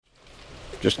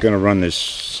Just going to run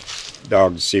this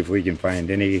dog to see if we can find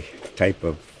any type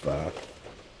of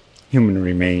human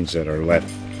remains that are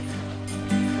left.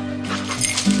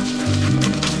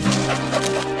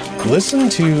 Listen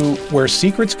to Where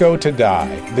Secrets Go to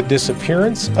Die, The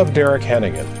Disappearance of Derek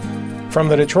Hennigan. From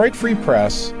the Detroit Free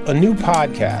Press, a new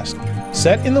podcast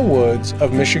set in the woods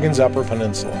of Michigan's Upper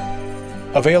Peninsula.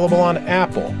 Available on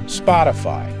Apple,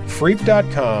 Spotify,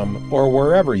 Freep.com, or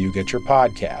wherever you get your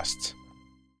podcasts.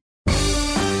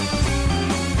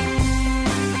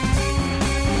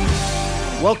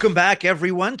 Welcome back,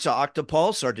 everyone, to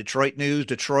Octopulse, our Detroit News,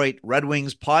 Detroit Red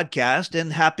Wings podcast,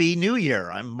 and Happy New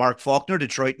Year. I'm Mark Faulkner,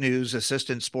 Detroit News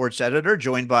Assistant Sports Editor,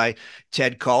 joined by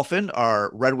Ted Kulfan, our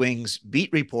Red Wings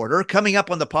beat reporter. Coming up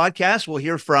on the podcast, we'll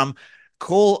hear from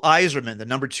Cole Eiserman, the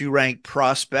number 2 ranked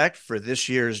prospect for this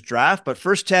year's draft. But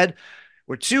first, Ted,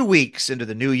 we're 2 weeks into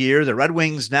the new year. The Red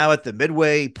Wings now at the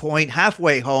midway point,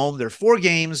 halfway home. They're 4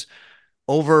 games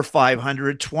over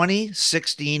 500, 20,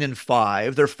 16, and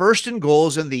 5. They're first in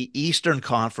goals in the Eastern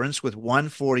Conference with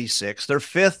 146. They're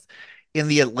fifth in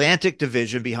the Atlantic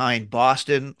Division behind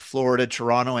Boston, Florida,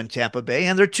 Toronto, and Tampa Bay.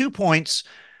 And they're 2 points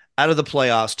out of the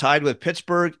playoffs, tied with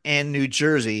Pittsburgh and New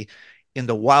Jersey in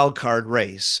the wild card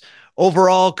race.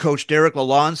 Overall, Coach Derek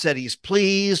Lalonde said he's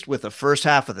pleased with the first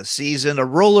half of the season, a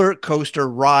roller coaster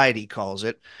ride, he calls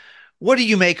it. What do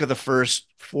you make of the first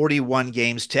 41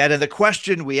 games, Ted? And the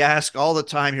question we ask all the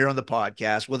time here on the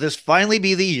podcast, will this finally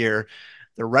be the year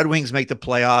the Red Wings make the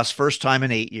playoffs, first time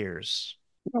in 8 years?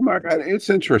 Well, Mark, it's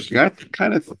interesting.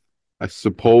 I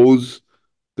suppose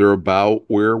they're about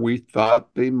where we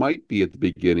thought they might be at the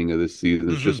beginning of the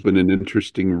season. It's just been an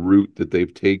interesting route that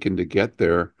they've taken to get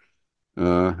there.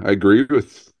 I agree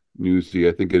with Newsy.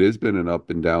 I think it has been an up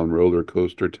and down roller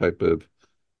coaster type of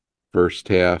first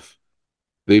half.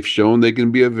 They've shown they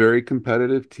can be a very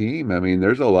competitive team. I mean,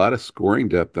 there's a lot of scoring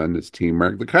depth on this team,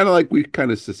 Mark. They're kind of like we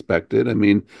kind of suspected. I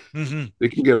mean, they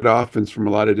can get offense from a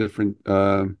lot of different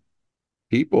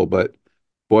people, but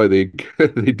boy, they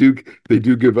do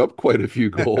give up quite a few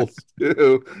goals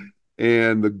too.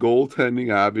 And the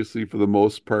goaltending, obviously, for the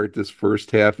most part, this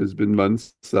first half has been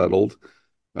unsettled.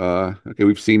 Okay,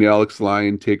 we've seen Alex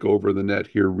Lyon take over the net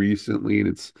here recently, and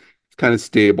it's kind of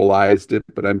stabilized it,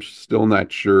 but I'm still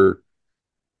not sure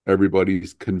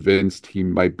everybody's convinced he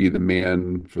might be the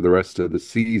man for the rest of the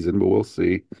season, but we'll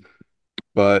see.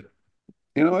 But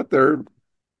you know what?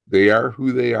 They are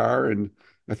who they are, and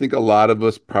I think a lot of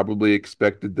us probably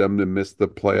expected them to miss the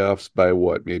playoffs by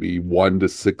maybe 1 to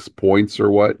 6 points or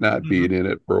whatnot, being in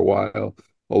it for a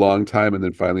long time, and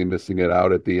then finally missing it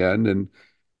out at the end. And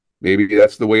maybe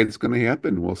that's the way it's going to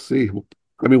happen. We'll see.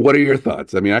 I mean, what are your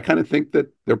thoughts? I mean, I kind of think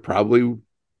that they're probably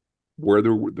where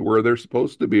they're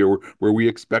supposed to be, or where we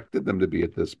expected them to be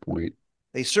at this point.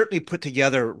 They certainly put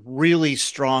together really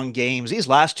strong games. These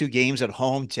last 2 games at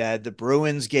home, Ted, the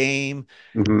Bruins game,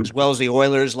 as well as the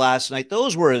Oilers last night,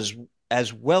 those were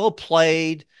as well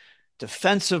played,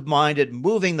 defensive-minded,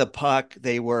 moving the puck.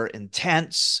 They were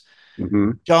intense.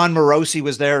 John Morosi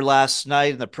was there last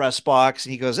night in the press box,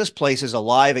 and he goes, this place is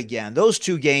alive again. Those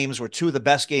 2 games were 2 of the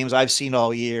best games I've seen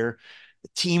all year. The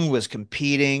team was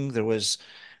competing.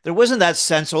 There wasn't that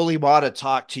sense. Ole Mata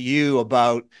talked to you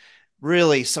about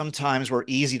really sometimes we're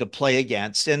easy to play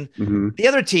against. And the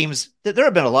other teams, there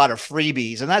have been a lot of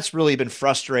freebies, and that's really been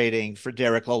frustrating for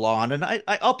Derek Lalonde. And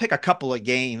I'll pick a couple of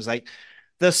games. Like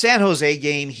the San Jose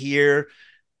game here,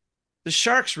 the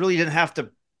Sharks really didn't have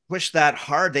to push that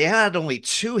hard. They had only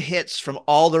 2 hits from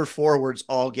all their forwards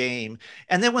all game.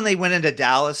 And then when they went into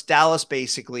Dallas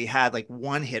basically had like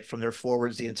 1 hit from their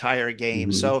forwards the entire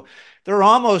game. So they're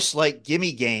almost like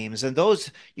gimme games. And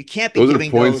those, you can't be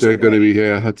giving points those that are going to be,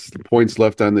 that's the points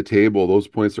left on the table. Those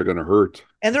points are going to hurt.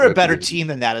 And they're a better team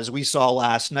than that, as we saw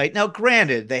last night. Now,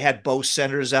 granted, they had both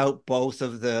centers out, both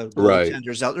of the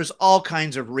goaltenders out. There's all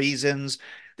kinds of reasons.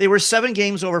 They were 7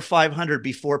 games over 500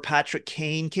 before Patrick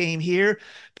Kane came here.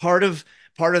 Part of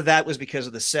that was because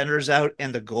of the centers out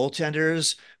and the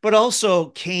goaltenders, but also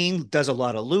Kane does a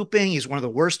lot of looping. He's one of the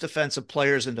worst defensive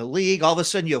players in the league. All of a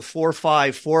sudden you have 4 or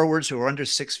 5 forwards who are under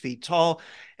 6 feet tall,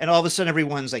 and all of a sudden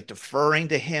everyone's like deferring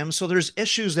to him. So there's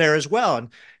issues there as well. And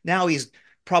now he's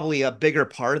probably a bigger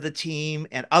part of the team,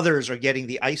 and others are getting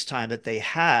the ice time that they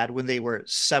had when they were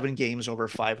 7 games over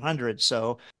 500.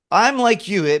 So I'm like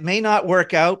you, it may not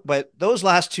work out, but those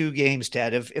last 2 games,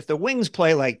 Ted, if the Wings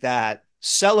play like that,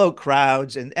 sellout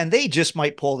crowds, and they just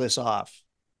might pull this off.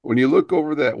 When you look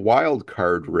over that wild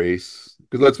card race,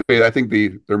 because let's face it, I think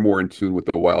they're more in tune with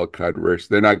the wild card race.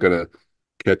 They're not going to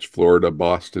catch Florida,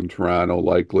 Boston, Toronto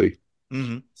likely.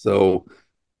 So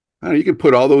you can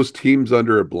put all those teams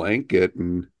under a blanket,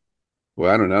 and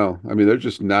Well, I don't know. I mean, there's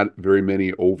just not very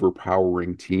many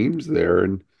overpowering teams there,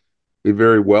 and they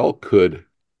very well could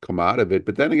come out of it.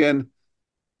 But then again,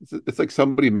 it's like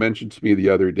somebody mentioned to me the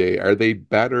other day, are they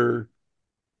better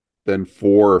than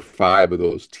four or five of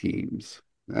those teams?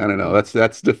 I don't know.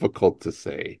 That's difficult to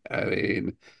say. I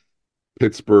mean,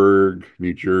 Pittsburgh,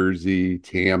 New Jersey,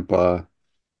 Tampa.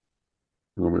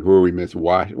 Who are we missing?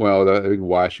 Well, I think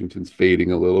Washington's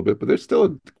fading a little bit, but they're still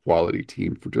a quality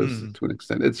team for just to an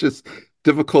extent. It's just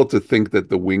difficult to think that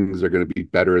the Wings are going to be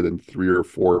better than three or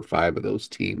four or five of those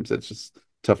teams. It's just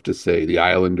tough to say. The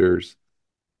Islanders,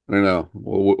 I don't know.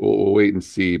 We'll wait and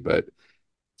see, but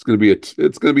it's going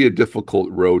to be a difficult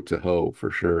road to hoe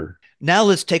for sure. Now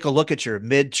let's take a look at your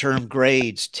midterm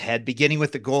grades, Ted, beginning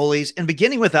with the goalies and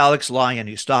beginning with Alex Lyon,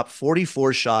 who stopped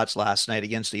 44 shots last night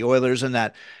against the Oilers in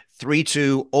that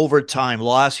 3-2 overtime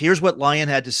loss. Here's what Lyon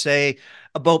had to say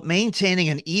about maintaining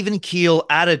an even keel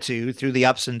attitude through the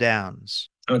ups and downs.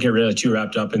 I don't get really too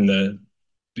wrapped up in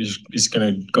it's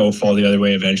going to go fall the other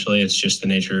way eventually. It's just the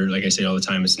nature, like I say all the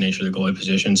time, it's the nature of the goalie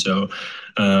position. So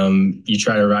you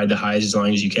try to ride the highs as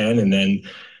long as you can, and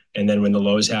then when the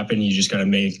lows happen, you just got to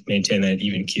maintain that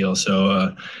even keel.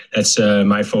 So that's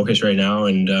my focus right now,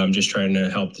 and I'm just trying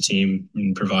to help the team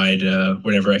and provide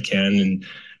whatever I can.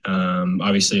 And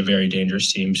obviously a very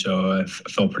dangerous team, so I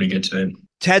felt pretty good today.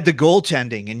 Ted, the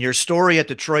goaltending, in your story at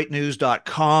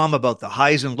DetroitNews.com about the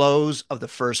highs and lows of the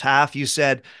first half, you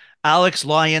said, Alex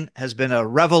Lyon has been a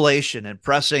revelation,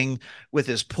 impressing with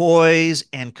his poise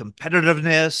and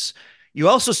competitiveness. You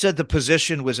also said the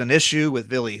position was an issue with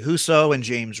Ville Husso and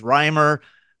James Reimer.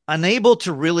 Unable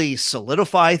to really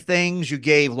solidify things, you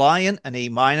gave Lyon an A-,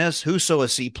 Husso a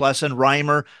C+, and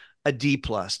Reimer a D+.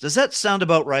 Does that sound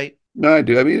about right? No, I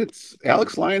do. I mean, it's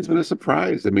Alex Lyon's been a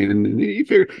surprise. I mean, and you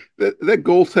figure that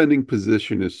goaltending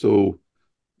position is so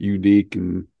unique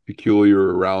and peculiar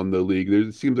around the league.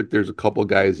 It seems like there's a couple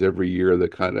guys every year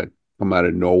that kind of come out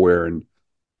of nowhere and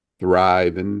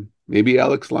thrive. And maybe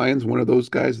Alex Lyon's one of those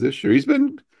guys this year. He's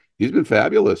been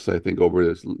fabulous, I think,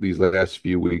 over these last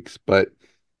few weeks. But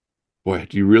boy,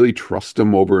 do you really trust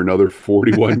him over another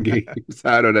 41 games?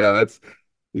 I don't know.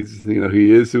 He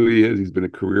is who he is. He's been a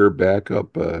career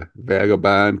backup,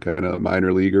 vagabond, kind of a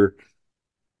minor leaguer.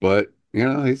 But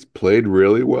he's played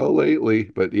really well lately.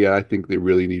 But yeah, I think they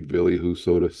really need Ville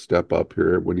Husso to step up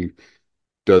here when he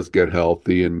does get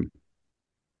healthy, and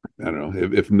I don't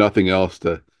know, if nothing else,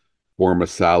 to form a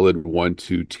solid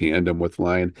 1-2 tandem with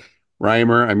Lyon.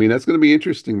 Reimer, I mean, that's going to be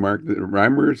interesting, Mark.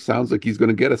 Reimer sounds like he's going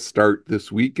to get a start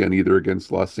this weekend, either against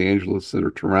Los Angeles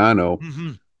or Toronto.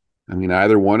 Mm-hmm. I mean,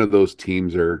 either one of those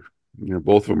teams are,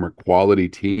 both of them are quality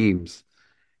teams.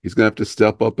 He's going to have to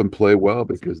step up and play well,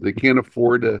 because they can't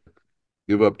afford to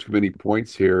give up too many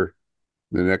points here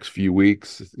in the next few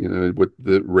weeks, with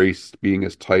the race being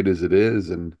as tight as it is.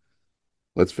 And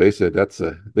let's face it,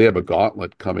 they have a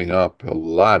gauntlet coming up, a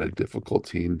lot of difficult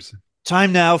teams.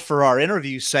 Time now for our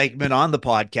interview segment on the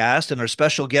podcast, and our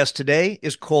special guest today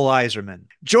is Cole Eiserman.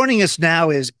 Joining us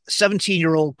now is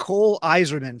 17-year-old Cole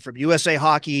Eiserman from USA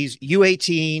Hockey's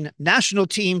U18 National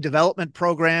Team Development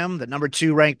Program, the number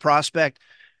 2 ranked prospect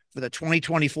for the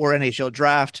 2024 NHL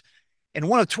Draft, and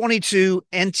one of 22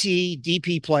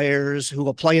 NTDP players who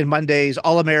will play in Monday's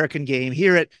All-American game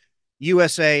here at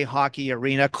USA Hockey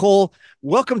Arena. Cole,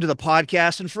 welcome to the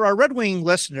podcast. And for our Red Wing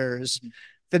listeners,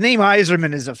 the name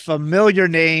Eiserman is a familiar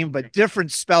name, but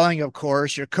different spelling, of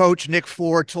course. Your coach, Nick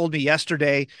Ford, told me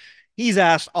yesterday he's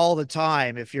asked all the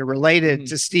time if you're related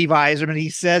to Steve Eiserman.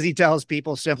 He tells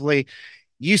people simply,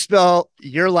 you spell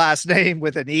your last name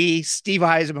with an E, Steve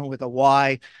Eiserman with a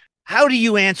Y. How do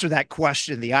you answer that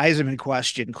question, the Eiserman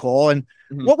question, Cole? And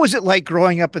what was it like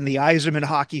growing up in the Eiserman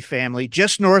hockey family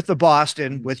just north of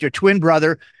Boston with your twin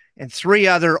brother and 3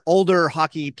 other older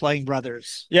hockey playing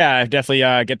brothers? Yeah, I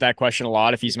definitely get that question a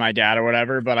lot if he's my dad or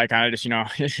whatever, but I kind of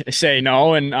just, say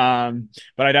no. And,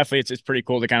 but I definitely, it's pretty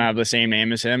cool to kind of have the same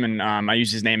name as him. And I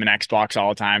use his name in Xbox all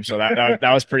the time. So that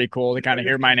was pretty cool to kind of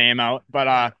hear my name out.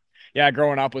 But, yeah,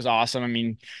 growing up was awesome. I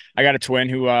mean, I got a twin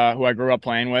who I grew up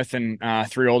playing with, and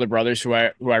 3 older brothers who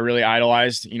I really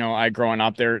idolized. Growing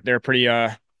up, they're pretty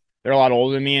they're a lot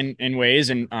older than me in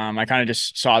ways, and I kind of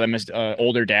just saw them as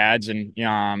older dads, and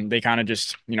they kind of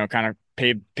just kind of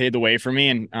paved the way for me,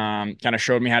 and kind of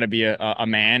showed me how to be a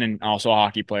man and also a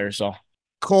hockey player. So.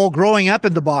 Cole, growing up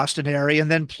in the Boston area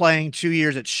and then playing 2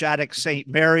 years at Shattuck St.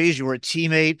 Mary's, you were a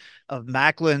teammate of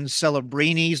Macklin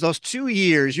Celebrinis. Those 2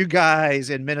 years, you guys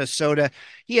in Minnesota,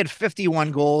 he had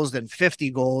 51 goals, then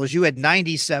 50 goals. You had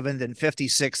 97, then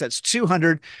 56. That's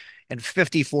 200 and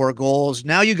 54 goals.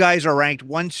 Now you guys are ranked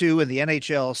 1-2 in the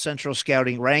NHL Central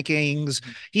Scouting rankings.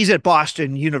 He's at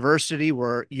Boston University,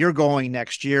 where you're going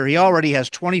next year. He already has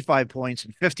 25 points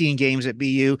in 15 games at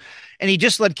BU, and he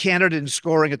just led Canada in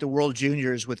scoring at the World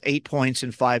Juniors with 8 points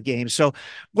in 5 games. So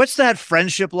what's that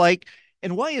friendship like?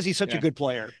 And why is he such a good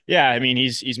player? Yeah, I mean,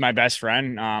 he's my best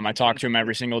friend. I talk to him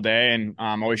every single day, and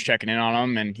I'm always checking in on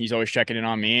him, and he's always checking in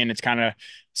on me. And it's kind of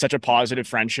such a positive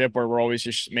friendship where we're always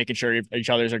just making sure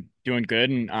each other's are doing good,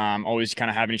 and always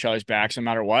kind of having each other's backs no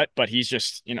matter what. But he's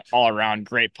just, all around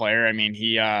great player. I mean,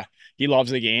 he loves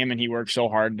the game, and he works so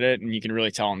hard at it, and you can really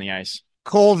tell on the ice.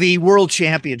 Cole, the World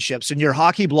Championships, in your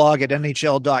hockey blog at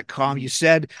NHL.com, you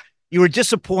said you were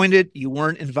disappointed you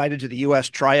weren't invited to the U.S.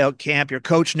 tryout camp. Your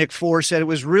coach, Nick Forr, said it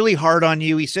was really hard on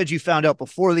you. He said you found out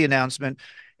before the announcement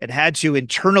and had to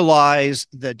internalize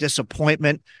the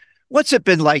disappointment. What's it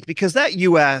been like? Because that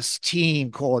U.S.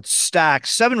 team, Cole, it's stacked,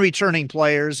 7 returning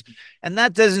players, and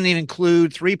that doesn't even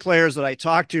include 3 players that I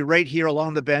talked to right here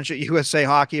along the bench at USA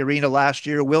Hockey Arena last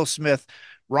year, Will Smith,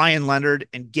 Ryan Leonard,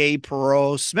 and Gabe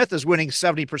Perreault. Smith is winning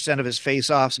 70% of his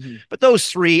faceoffs, but those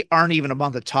 3 aren't even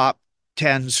among the top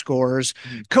 10 scores.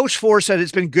 Coach Forr said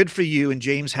it's been good for you and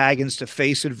James Haggins to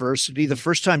face adversity. The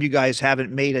first time you guys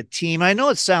haven't made a team. I know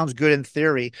it sounds good in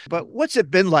theory, but what's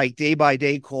it been like day by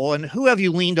day, Cole? And who have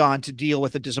you leaned on to deal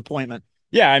with the disappointment?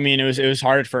 Yeah, I mean, it was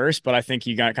hard at first, but I think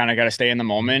you got to stay in the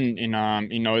moment,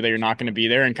 and you know that you're not going to be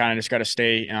there, and kind of just got to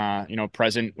stay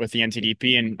present with the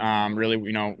NTDP, and really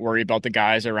worry about the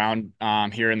guys around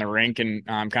here in the rink, and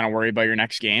kind of worry about your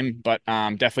next game. But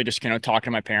definitely just talk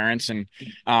to my parents, and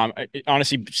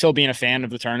honestly still being a fan of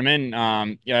the tournament.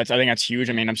 I think that's huge.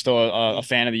 I mean, I'm still a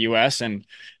fan of the US, and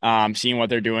seeing what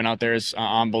they're doing out there is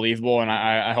unbelievable, and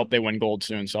I hope they win gold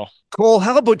soon. So. Cole,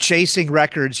 how about chasing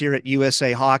records here at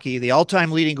USA Hockey? The all-time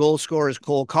leading goal scorer is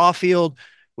Cole Caulfield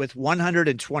with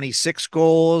 126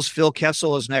 goals. Phil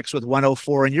Kessel is next with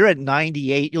 104, and you're at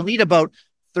 98. You'll need about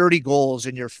 30 goals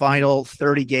in your final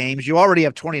 30 games. You already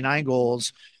have 29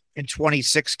 goals in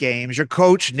 26 games. Your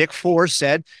coach, Nick Forr,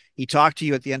 said he talked to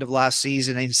you at the end of last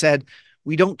season and he said,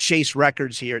 we don't chase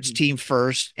records here. It's team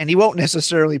first. And he won't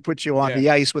necessarily put you on the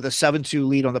ice with a 7-2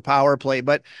 lead on the power play,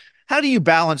 but how do you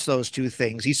balance those two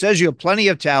things? He says you have plenty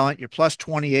of talent. You're plus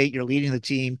 28. You're leading the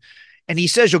team. And he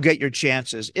says you'll get your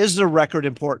chances. Is the record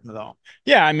important though?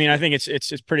 Yeah, I mean, I think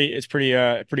it's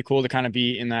pretty cool to kind of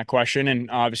be in that question.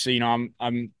 And obviously,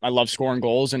 I love scoring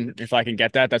goals, and if I can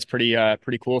get that, that's pretty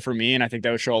cool for me. And I think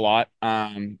that would show a lot,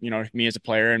 me as a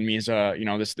player and me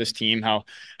as this team, how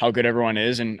good everyone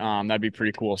is, and that'd be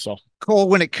pretty cool. So. Cole,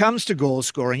 when it comes to goal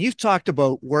scoring, you've talked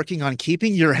about working on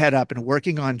keeping your head up and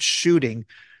working on shooting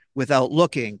without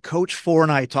looking. Coach Forr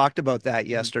and I talked about that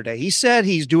yesterday. He said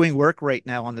he's doing work right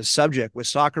now on the subject with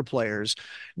soccer players,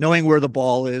 knowing where the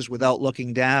ball is without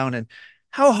looking down. And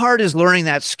how hard is learning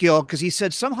that skill? Because he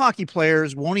said some hockey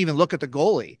players won't even look at the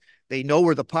goalie. They know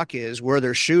where the puck is, where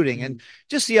they're shooting. And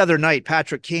just the other night,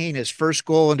 Patrick Kane, his first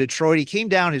goal in Detroit, he came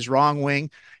down his wrong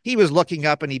wing. He was looking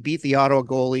up and he beat the Ottawa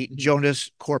goalie,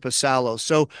 Jonas Korpisalo.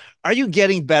 So are you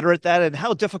getting better at that? And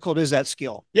how difficult is that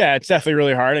skill? Yeah, it's definitely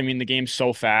really hard. I mean, the game's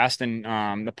so fast, and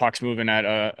the puck's moving at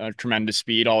a tremendous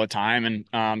speed all the time.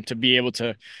 And to be able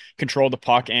to control the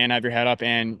puck and have your head up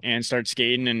and start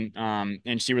skating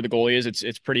and see where the goalie is,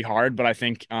 it's pretty hard. But I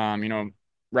think,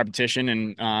 repetition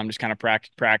and just kind of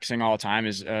practicing all the time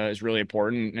is really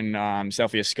important. And it's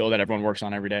definitely a skill that everyone works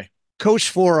on every day.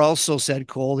 Coach Forr also said,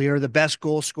 Cole, you're the best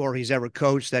goal scorer he's ever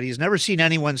coached, that he's never seen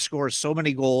anyone score so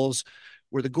many goals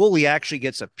where the goalie actually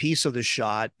gets a piece of the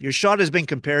shot. Your shot has been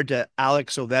compared to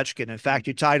Alex Ovechkin. In fact,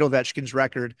 you tied Ovechkin's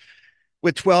record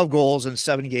with 12 goals in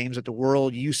 7 games at the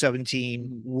World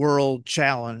U17 World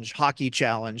Challenge, Hockey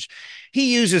Challenge.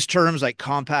 He uses terms like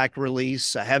compact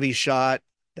release, a heavy shot,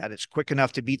 that it's quick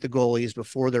enough to beat the goalies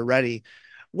before they're ready.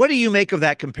 What do you make of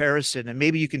that comparison? And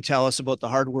maybe you can tell us about the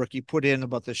hard work you put in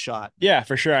about the shot. Yeah,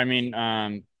 for sure. I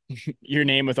mean, your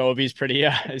name with Ovi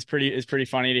is pretty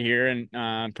funny to hear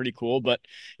and pretty cool, but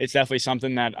it's definitely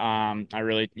something that I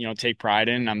really take pride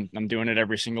in. I'm doing it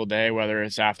every single day, whether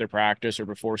it's after practice or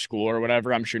before school or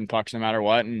whatever. I'm shooting pucks no matter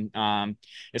what, and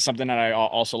it's something that I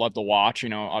also love to watch.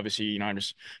 Obviously, I'm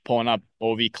just pulling up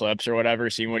Ovi clips or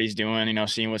whatever, seeing what he's doing,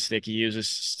 seeing what stick he uses,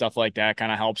 stuff like that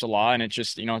kind of helps a lot. And it's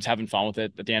just it's having fun with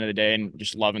it at the end of the day and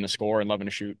just loving to score and loving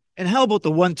to shoot. And how about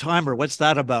the one-timer? What's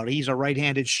that about? He's a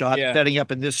right-handed shot setting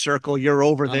up in this circle. You're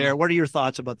over there. What are your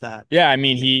thoughts about that? Yeah, I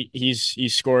mean,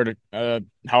 he's scored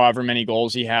however many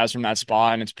goals he has from that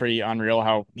spot, and it's pretty unreal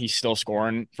how he's still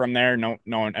scoring from there.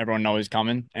 Everyone knows he's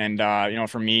coming. And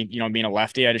for me, being a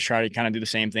lefty, I just try to kind of do the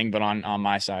same thing, but on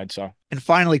my side. So. And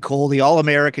finally, Cole, the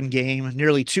All-American game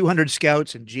Nearly 200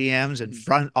 scouts and GMs and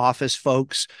front office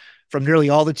folks from nearly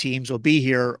all the teams will be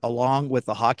here along with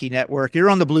the Hockey Network. You're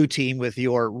on the blue team with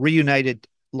your reunited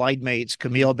line mates,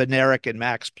 Camille Bednarik and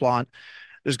Max Plant.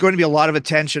 There's going to be a lot of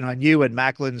attention on you and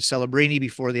Macklin Celebrini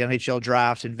before the NHL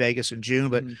draft in Vegas in June.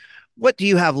 But what do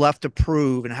you have left to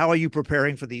prove, and how are you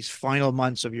preparing for these final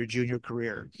months of your junior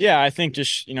career? Yeah, I think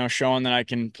just, showing that I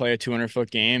can play a 200-foot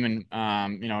game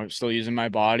and, still using my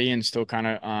body and still kind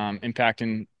of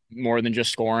impacting more than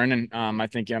just scoring. And I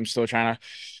think I'm still trying to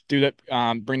do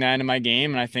that, bring that into my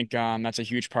game. And I think that's a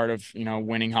huge part of,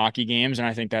 winning hockey games. And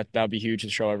I think that'll be huge to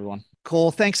show everyone.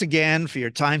 Cole, thanks again for your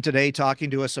time today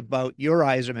talking to us about your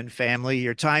Eiserman family,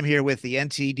 your time here with the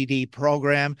NTDD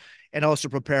program, and also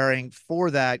preparing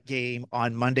for that game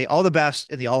on Monday. All the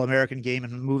best in the All-American game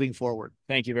and moving forward.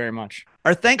 Thank you very much.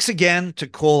 Our thanks again to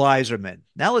Cole Eiserman.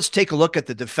 Now let's take a look at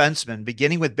the defensemen,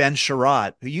 beginning with Ben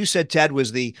Sherratt, who you said, Ted,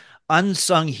 was the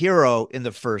unsung hero in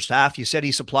the first half. You said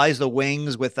he supplies the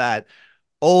wings with that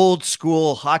old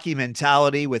school hockey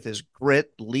mentality, with his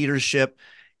grit, leadership,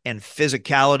 and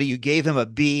physicality. You gave him a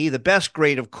B. The best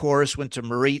grade, of course, went to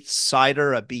Moritz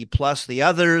Seider, a B+. The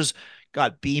others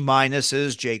got B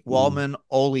minuses, Jake Wallman,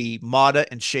 Oli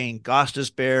Mata, and Shane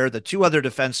Gostisbehere. The two other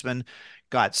defensemen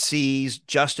got C's,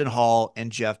 Justin Hall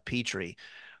and Jeff Petrie.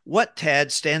 What,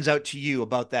 Ted, stands out to you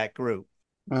about that group?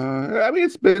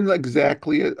 It's been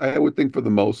exactly, I would think for the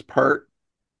most part,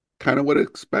 kind of what I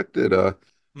expected. A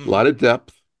lot of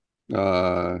depth.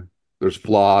 There's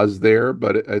flaws there,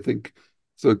 but I think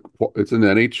it's an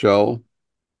NHL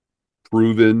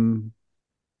proven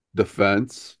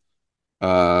defense.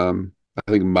 I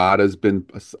think Mata's been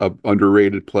a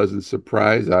underrated, pleasant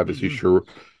surprise. Obviously,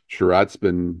 Sherratt's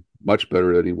been much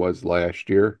better than he was last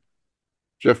year.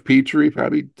 Jeff Petrie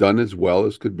probably done as well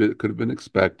as could have been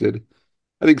expected.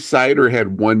 I think Seider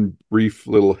had one brief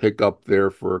little hiccup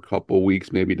there for a couple of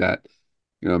weeks, maybe not,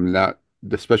 not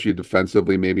especially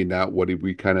defensively, maybe not what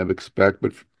we kind of expect,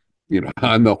 but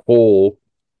on the whole,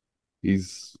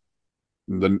 he's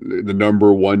the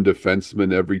number one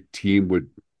defenseman every team would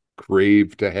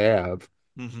crave to have.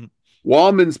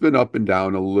 Wallman's been up and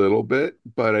down a little bit,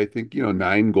 but I think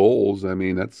 9 goals. I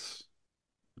mean, it's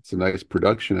a nice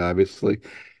production. Obviously,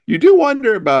 you do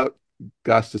wonder about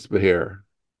Gostisbehere.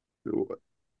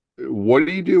 What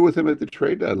do you do with him at the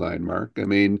trade deadline, Mark? I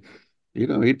mean,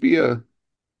 he'd be a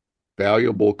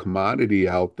valuable commodity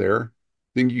out there.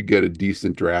 I think you get a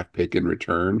decent draft pick in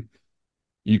return.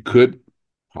 You could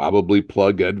probably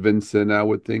plug Edvinsson, I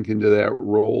would think, into that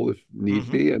role if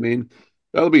need be. I mean,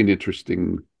 that'll be an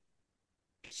interesting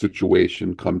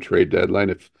situation come trade deadline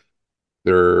if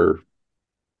they're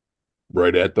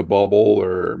right at the bubble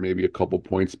or maybe a few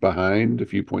points behind.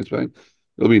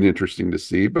 It'll be interesting to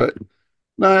see. But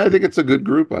no, I think it's a good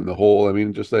group on the whole. I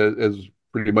mean, just as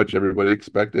pretty much everybody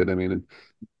expected. I mean,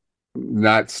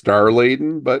 not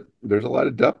star-laden, but there's a lot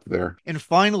of depth there. And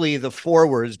finally, the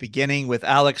forwards, beginning with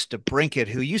Alex DeBrincat,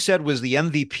 who you said was the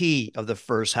MVP of the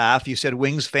first half. You said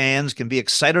Wings fans can be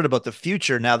excited about the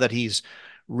future now that he's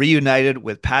reunited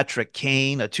with Patrick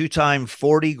Kane, a two-time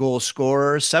 40-goal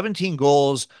scorer, 17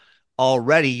 goals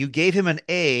already. You gave him an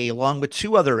A along with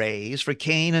 2 other A's for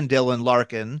Kane and Dylan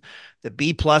Larkin. The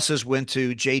B pluses went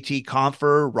to JT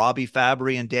Compher, Robbie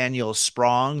Fabry, and Daniel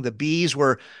Sprong. The B's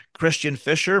were Christian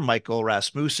Fischer, Michael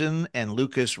Rasmussen, and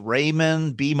Lucas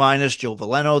Raymond. B minus, Joe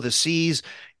Valeno. The C's,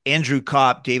 Andrew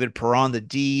Kopp, David Perron. The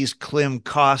D's, Klim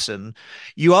Kossin.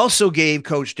 You also gave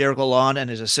Coach Derek Lalonde and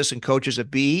his assistant coaches a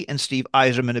B and Steve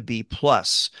Eiserman a B+.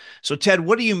 So, Ted,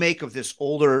 what do you make of this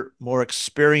older, more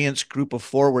experienced group of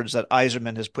forwards that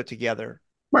Eiserman has put together?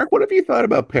 Mark, what have you thought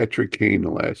about Patrick Kane the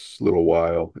last little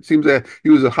while? It seems that he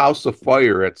was a house of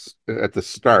fire at the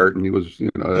start, and he was,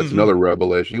 that's another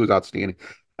revelation. He was outstanding.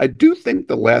 I do think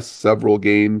the last several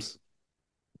games,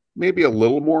 maybe a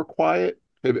little more quiet.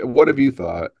 What have you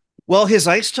thought? Well, his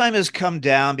ice time has come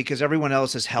down because everyone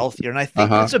else is healthier, and I think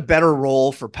that's a better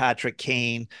role for Patrick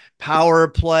Kane. Power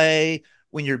play,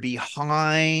 when you're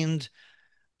behind.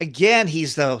 Again,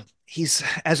 he's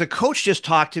as a coach just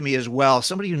talked to me as well,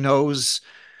 somebody who knows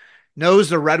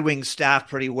the Red Wings staff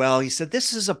pretty well. He said,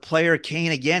 this is a player,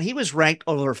 Kane, again, he was ranked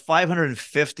over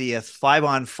 550th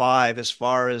 5-on-5 as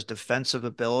far as defensive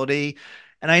ability.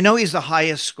 And I know he's the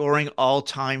highest scoring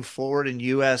all-time forward in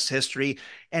U.S. history,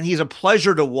 and he's a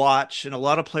pleasure to watch. And a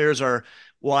lot of players are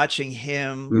watching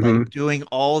him like doing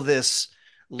all this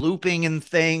looping and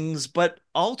things, but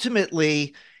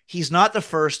ultimately he's not the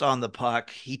first on the puck.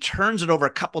 He turns it over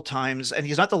a couple times, and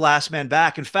he's not the last man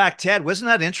back. In fact, Ted, wasn't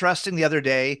that interesting the other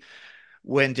day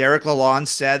when Derek Lalonde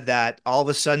said that all of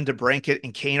a sudden DeBrincat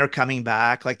and Kane are coming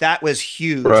back? Like, that was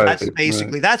huge. That's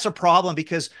basically, that's a problem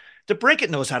because DeBrincat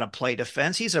knows how to play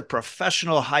defense. He's a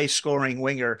professional, high-scoring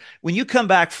winger. When you come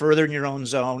back further in your own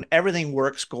zone, everything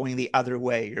works going the other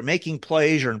way. You're making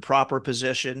plays, you're in proper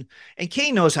position. And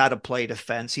Kane knows how to play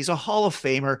defense. He's a Hall of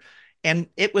Famer. And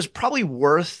it was probably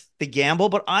worth the gamble.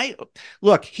 But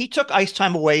he took ice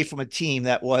time away from a team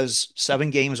that was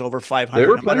 7 games over 500. They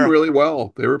were playing really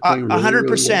well. They were playing 100%.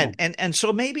 Really well. And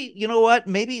so maybe, you know what?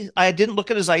 Maybe I didn't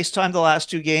look at his ice time the last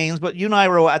 2 games, but you and I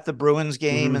were at the Bruins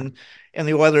game and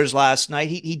the Oilers last night.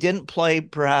 He didn't play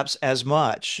perhaps as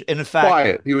much. And in fact,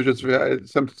 quiet. He was just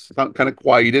some kind of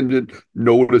quiet. You didn't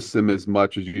notice him as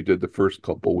much as you did the first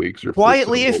couple weeks. Or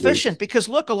quietly efficient. Because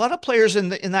look, a lot of players in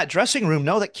that dressing room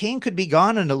know that Kane could be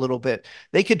gone in a little bit.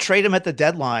 They could trade him at the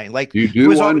deadline. Like you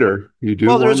do wonder.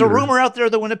 Well, there's a rumor out there,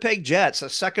 the Winnipeg Jets, a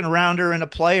second rounder and a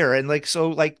player, and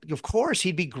of course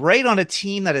he'd be great on a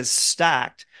team that is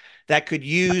stacked. That could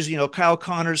use, Kyle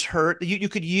Connor's hurt. You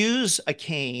could use a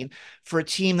Kane for a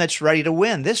team that's ready to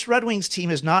win. This Red Wings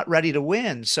team is not ready to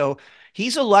win. So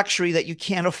he's a luxury that you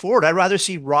can't afford. I'd rather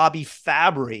see Robbie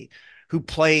Fabry, who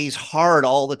plays hard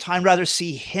all the time, rather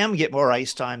see him get more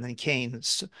ice time than Kane.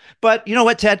 But you know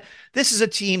what, Ted? This is a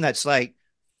team that's like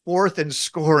 4th in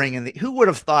scoring. And who would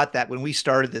have thought that when we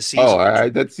started this season? Oh,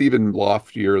 that's even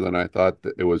loftier than I thought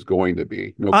that it was going to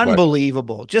be. No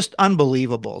unbelievable. question. Just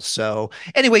unbelievable. So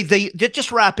anyway,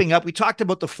 just wrapping up, we talked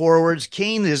about the forwards.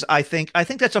 Kane is, I think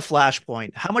that's a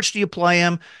flashpoint. How much do you play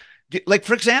him? Like,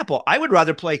 for example, I would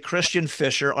rather play Christian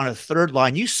Fischer on a third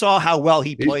line. You saw how well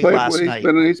he played last night.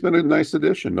 He's been a nice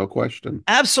addition, no question.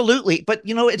 Absolutely. But,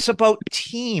 it's about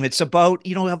team. It's about,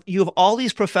 you have all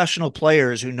these professional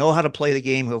players who know how to play the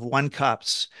game, who have won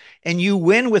cups. And you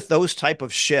win with those type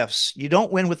of shifts. You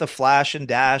don't win with the flash and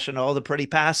dash and all the pretty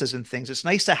passes and things. It's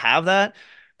nice to have that.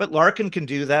 But Larkin can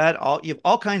do that. You have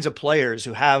all kinds of players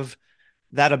who have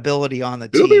that ability on the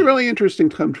team. It'll be really interesting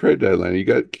come trade deadline. You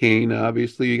got Kane,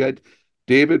 obviously. You got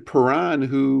David Perron,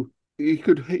 who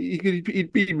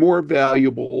he'd be more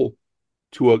valuable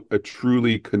to a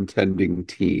truly contending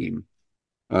team.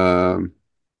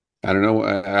 I don't know.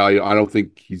 I don't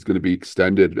think he's going to be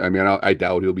extended. I mean, I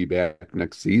doubt he'll be back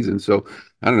next season. So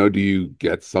I don't know. Do you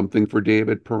get something for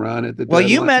David Perron at the deadline?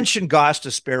 You mentioned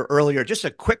Gostisbehere earlier. Just a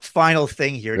quick final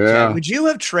thing here, yeah.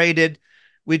 Ted.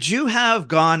 Would you have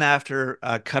gone after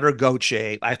Cutter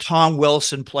Gauthier, a Tom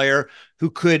Wilson player who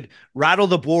could rattle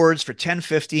the boards for 10,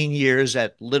 15 years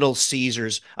at Little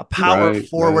Caesars, a power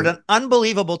forward, an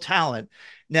unbelievable talent?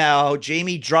 Now,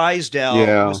 Jamie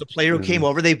Drysdale was the player who came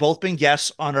over. They've both been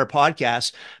guests on our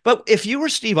podcast. But if you were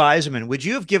Steve Eiserman, would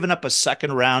you have given up a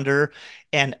second rounder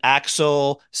and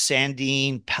Axel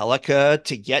Sandin Pellikka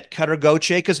to get Cutter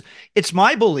Gauthier? Because it's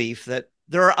my belief that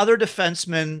there are other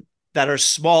defensemen that are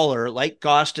smaller, like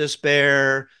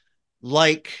Gostisbehere,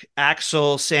 like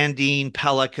Axel Sandin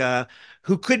Pellikka,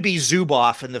 who could be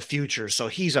Zubov in the future. So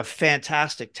he's a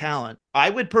fantastic talent. I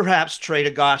would perhaps trade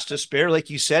a Gostisbehere, like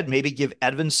you said, maybe give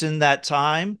Edvinsson that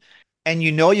time. And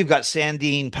you've got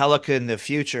Sandin Pellikka in the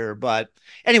future. But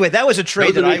anyway, that was a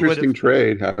trade that I would have. Interesting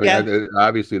trade.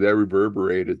 Obviously, that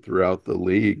reverberated throughout the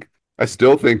league. I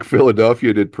still think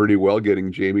Philadelphia did pretty well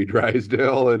getting Jamie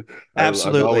Drysdale, and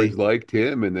absolutely. I've always liked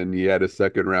him. And then he had a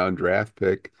second-round draft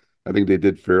pick. I think they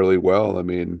did fairly well. I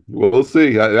mean, we'll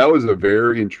see. That was a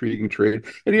very intriguing trade.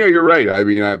 And you're right. I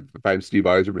mean, if I'm Steve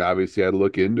Eiserman, obviously I'd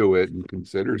look into it and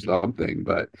consider something.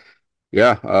 But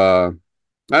yeah, I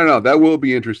don't know. That will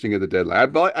be interesting at the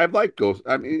deadline. I've liked Ghost.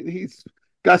 I mean,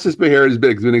 Gostisbehere has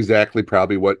been exactly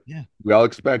probably what we all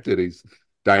expected. He's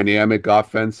dynamic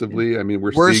offensively. I mean,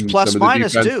 we're seeing plus some of the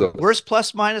minus too. Worst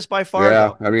plus minus by far.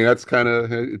 Yeah, I mean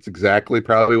it's exactly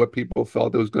probably what people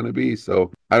felt it was going to be.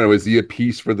 So I don't know. Is he a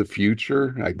piece for the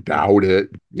future? I doubt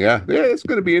it. Yeah, it's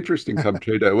going to be interesting come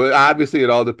trade. Well, obviously, it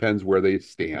all depends where they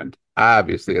stand.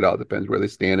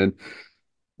 And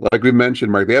like we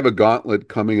mentioned, Mark, they have a gauntlet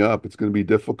coming up. It's going to be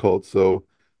difficult. So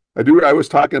I was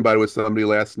talking about it with somebody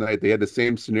last night. They had the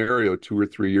same scenario 2 or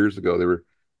 3 years ago. They were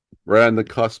right on the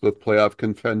cusp of playoff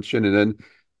contention, and then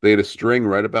they had a string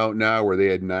right about now where they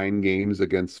had 9 games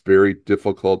against very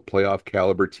difficult playoff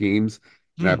caliber teams,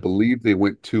 and I believe they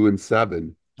went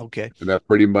 2-7. Okay, and that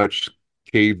pretty much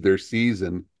caved their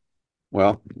season.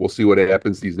 Well, we'll see what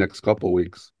happens these next couple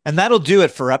weeks. And that'll do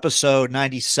it for episode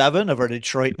 97 of our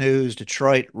Detroit News,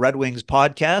 Detroit Red Wings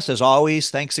podcast. As always,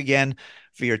 thanks again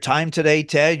for your time today,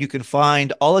 Ted. You can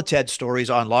find all of Ted's stories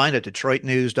online at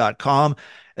DetroitNews.com,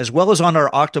 as well as on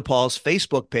our Octopulse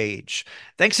Facebook page.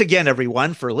 Thanks again,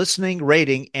 everyone, for listening,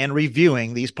 rating, and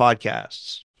reviewing these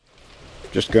podcasts.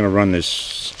 Just going to run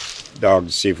this dog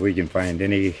to see if we can find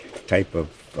any type of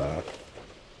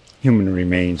human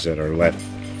remains that are left.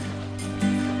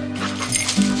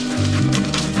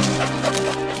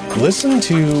 Listen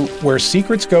to Where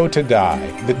Secrets Go to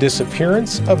Die, The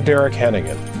Disappearance of Derek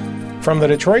Hennigan. From the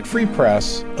Detroit Free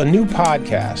Press, a new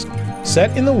podcast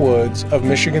set in the woods of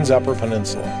Michigan's Upper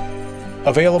Peninsula.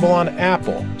 Available on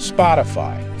Apple,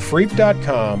 Spotify,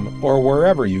 Freep.com, or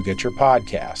wherever you get your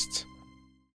podcasts.